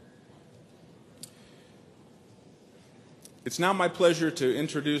It's now my pleasure to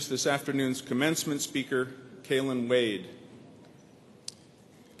introduce this afternoon's commencement speaker, Kaylin Wade.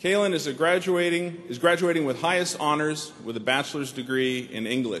 Kaylin is graduating with highest honors with a bachelor's degree in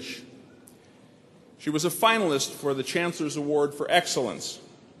English. She was a finalist for the Chancellor's Award for Excellence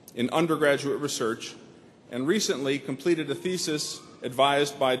in undergraduate research and recently completed a thesis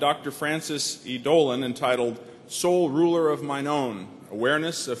advised by Dr. Frances E. Dolan entitled Sole Ruler of Mine Own,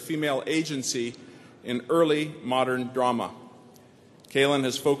 Awareness of Female Agency in Early Modern Drama. Kaylin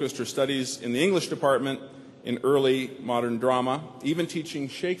has focused her studies in the English department in early modern drama, even teaching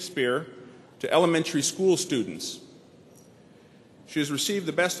Shakespeare to elementary school students. She has received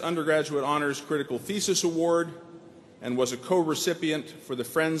the Best Undergraduate Honors Critical Thesis Award and was a co-recipient for the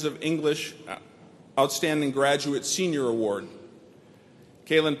Friends of English Outstanding Graduate Senior Award.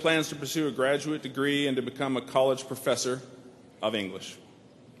 Kaylin plans to pursue a graduate degree and to become a college professor of English.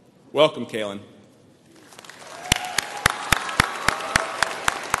 Welcome, Kaylin.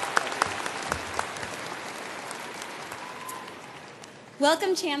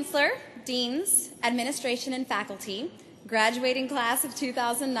 Welcome, Chancellor, Deans, Administration, and faculty, graduating class of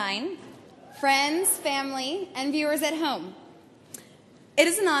 2009, friends, family, and viewers at home. It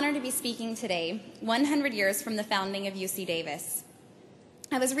is an honor to be speaking today, 100 years from the founding of UC Davis.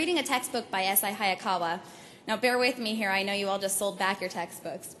 I was reading a textbook by S.I. Hayakawa. Now, bear with me here. I know you all just sold back your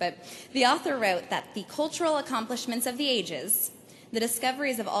textbooks, but the author wrote that the cultural accomplishments of the ages, the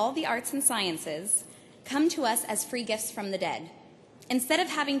discoveries of all the arts and sciences, come to us as free gifts from the dead. Instead of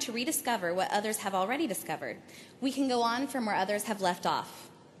having to rediscover what others have already discovered, we can go on from where others have left off.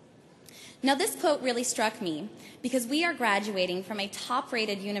 Now, this quote really struck me because we are graduating from a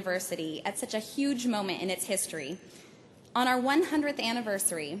top-rated university at such a huge moment in its history. On our 100th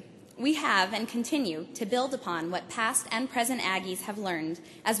anniversary, we have and continue to build upon what past and present Aggies have learned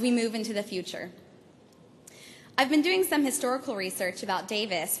as we move into the future. I've been doing some historical research about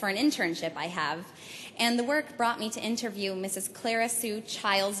Davis for an internship I have, and the work brought me to interview Mrs. Clara Sue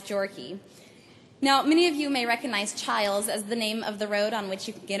Childs Jorkey. Now, many of you may recognize Childs as the name of the road on which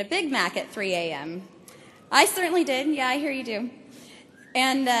you can get a Big Mac at 3 a.m. I certainly did. Yeah, I hear you do.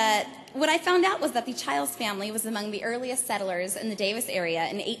 And what I found out was that the Childs family was among the earliest settlers in the Davis area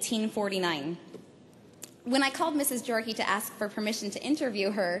in 1849. When I called Mrs. Jorkey to ask for permission to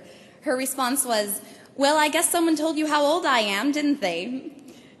interview her, her response was, "Well, I guess someone told you how old I am, didn't they?"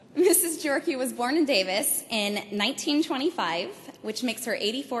 Mrs. Jorkey was born in Davis in 1925, which makes her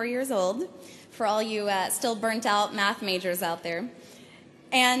 84 years old, for all you still burnt-out math majors out there.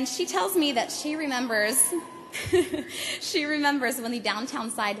 And she tells me that she remembers when the downtown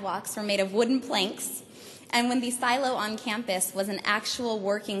sidewalks were made of wooden planks and when the silo on campus was an actual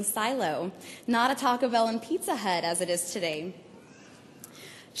working silo, not a Taco Bell and Pizza Hut as it is today.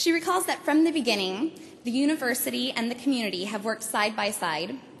 She recalls that from the beginning, the university and the community have worked side by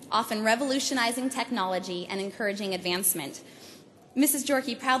side, often revolutionizing technology and encouraging advancement. Mrs.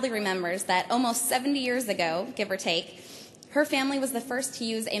 Jorkey proudly remembers that almost 70 years ago, give or take, her family was the first to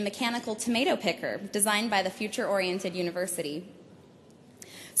use a mechanical tomato picker designed by the future-oriented university.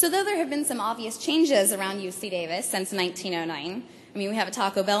 So though there have been some obvious changes around UC Davis since 1909, we have a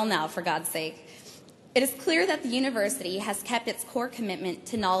Taco Bell now, for God's sake, it is clear that the university has kept its core commitment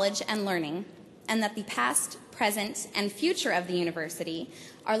to knowledge and learning, and that the past, present, and future of the university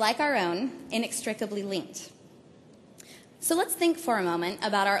are, like our own, inextricably linked. So let's think for a moment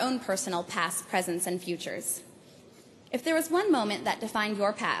about our own personal past, presents, and futures. If there was one moment that defined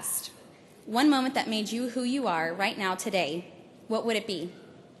your past, one moment that made you who you are right now today, what would it be?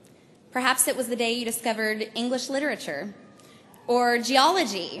 Perhaps it was the day you discovered English literature, or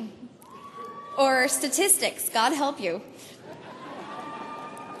geology, or statistics, God help you.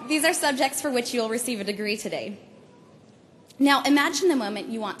 These are subjects for which you'll receive a degree today. Now, imagine the moment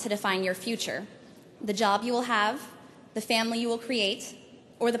you want to define your future, the job you will have, the family you will create,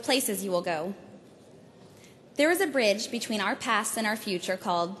 or the places you will go. There is a bridge between our past and our future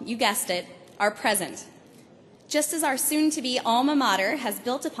called, you guessed it, our present. Just as our soon-to-be alma mater has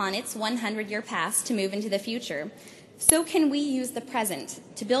built upon its 100-year past to move into the future, so can we use the present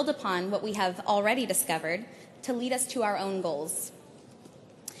to build upon what we have already discovered to lead us to our own goals.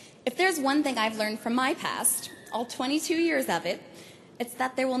 If there's one thing I've learned from my past, all 22 years of it, it's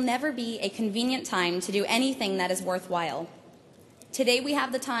that there will never be a convenient time to do anything that is worthwhile. Today we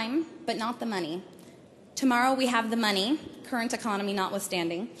have the time, but not the money. Tomorrow we have the money, current economy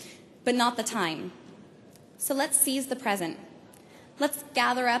notwithstanding, but not the time. So let's seize the present. Let's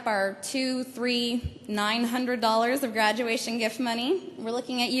gather up our $200, $300, $900 of graduation gift money. We're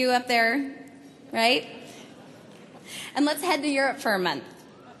looking at you up there, right? And let's head to Europe for a month.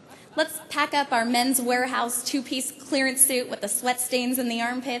 Let's pack up our Men's Warehouse two-piece clearance suit with the sweat stains in the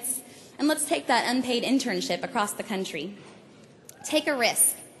armpits, and let's take that unpaid internship across the country. Take a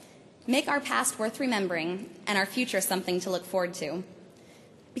risk. Make our past worth remembering and our future something to look forward to.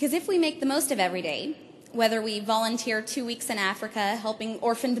 Because if we make the most of every day, whether we volunteer 2 weeks in Africa helping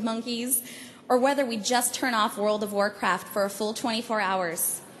orphaned monkeys, or whether we just turn off World of Warcraft for a full 24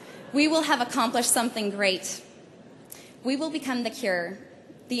 hours, we will have accomplished something great. We will become the cure,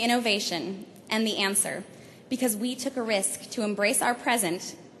 the innovation, and the answer, because we took a risk to embrace our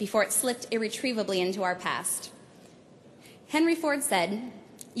present before it slipped irretrievably into our past. Henry Ford said,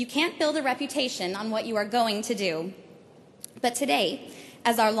 "You can't build a reputation on what you are going to do." But today,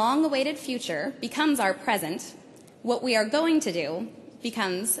 as our long-awaited future becomes our present, what we are going to do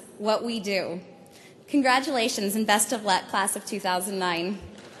becomes what we do. Congratulations and best of luck, class of 2009.